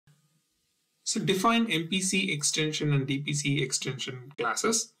So define MPC extension and DPC extension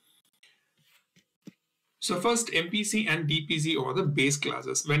classes. So first, MPC and DPC are the base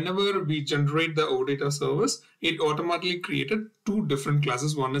classes. Whenever we generate the OData service, it automatically created two different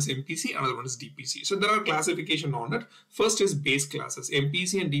classes. One is MPC, another one is DPC. So there are classification on it. First is base classes.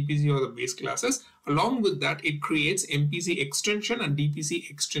 MPC and DPC are the base classes. Along with that, it creates MPC extension and DPC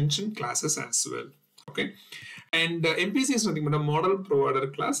extension classes as well. Okay. And MPC is nothing but a model provider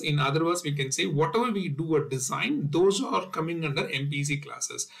class. In other words, we can say whatever we do a design, those are coming under MPC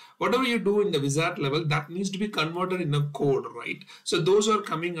classes. Whatever you do in the wizard level, that needs to be converted in a code, right? So those are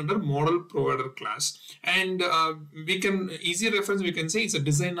coming under model provider class. And we can easy reference, we can say it's a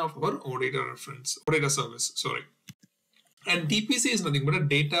design of our OData service, sorry. And DPC is nothing but a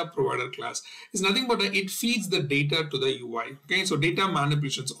data provider class. It's nothing but it feeds the data to the UI. Okay, so data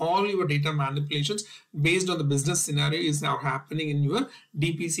manipulations, all your data manipulations based on the business scenario is now happening in your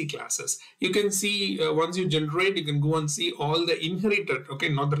DPC classes. You can see once you generate, you can go and see all the inherited, okay,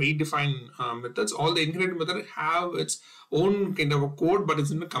 not the redefined methods. All the inherited methods have its own kind of a code, but it's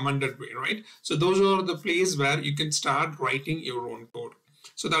in a commanded way, right? So those are the place where you can start writing your own code.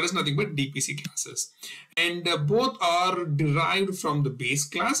 So that is nothing but DPC classes, and both are derived from the base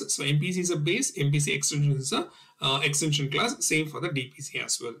class. So MPC is a base, MPC extension is a extension class, same for the DPC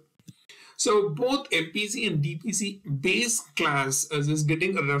as well. So both MPC and DPC base class is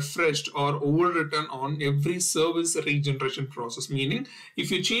getting refreshed or overwritten on every service regeneration process. Meaning, if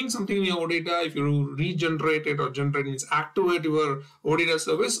you change something in your OData, if you regenerate it or generate, means activate your OData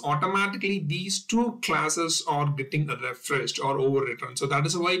service, automatically these two classes are getting refreshed or overwritten. So that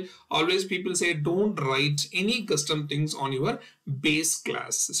is why always people say don't write any custom things on your base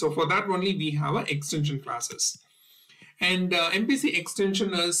class. So for that only we have a extension classes. And MPC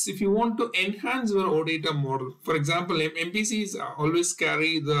extension is if you want to enhance your OData model. For example, MPCs always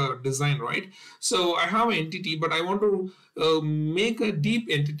carry the design, right? So I have an entity, but I want to make a deep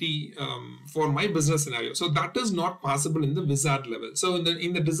entity for my business scenario. So that is not possible in the wizard level. So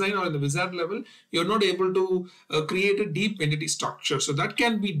in the design or in the wizard level, you're not able to create a deep entity structure. So that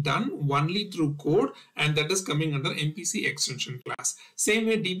can be done only through code, and that is coming under MPC extension class. Same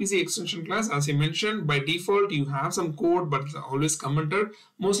way DPC extension class, as I mentioned, by default you have some code, but it's always commented.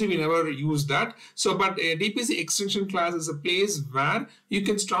 Mostly we never use that. So but a DPC extension class is a place where you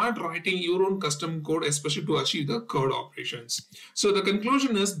can start writing your own custom code, especially to achieve the code operations. So the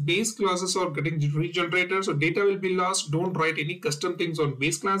conclusion is base classes are getting regenerated, so data will be lost. Don't write any custom things on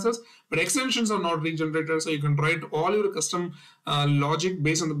base classes, but extensions are not regenerated, so you can write all your custom logic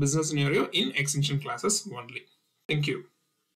based on the business scenario in extension classes only. Thank you.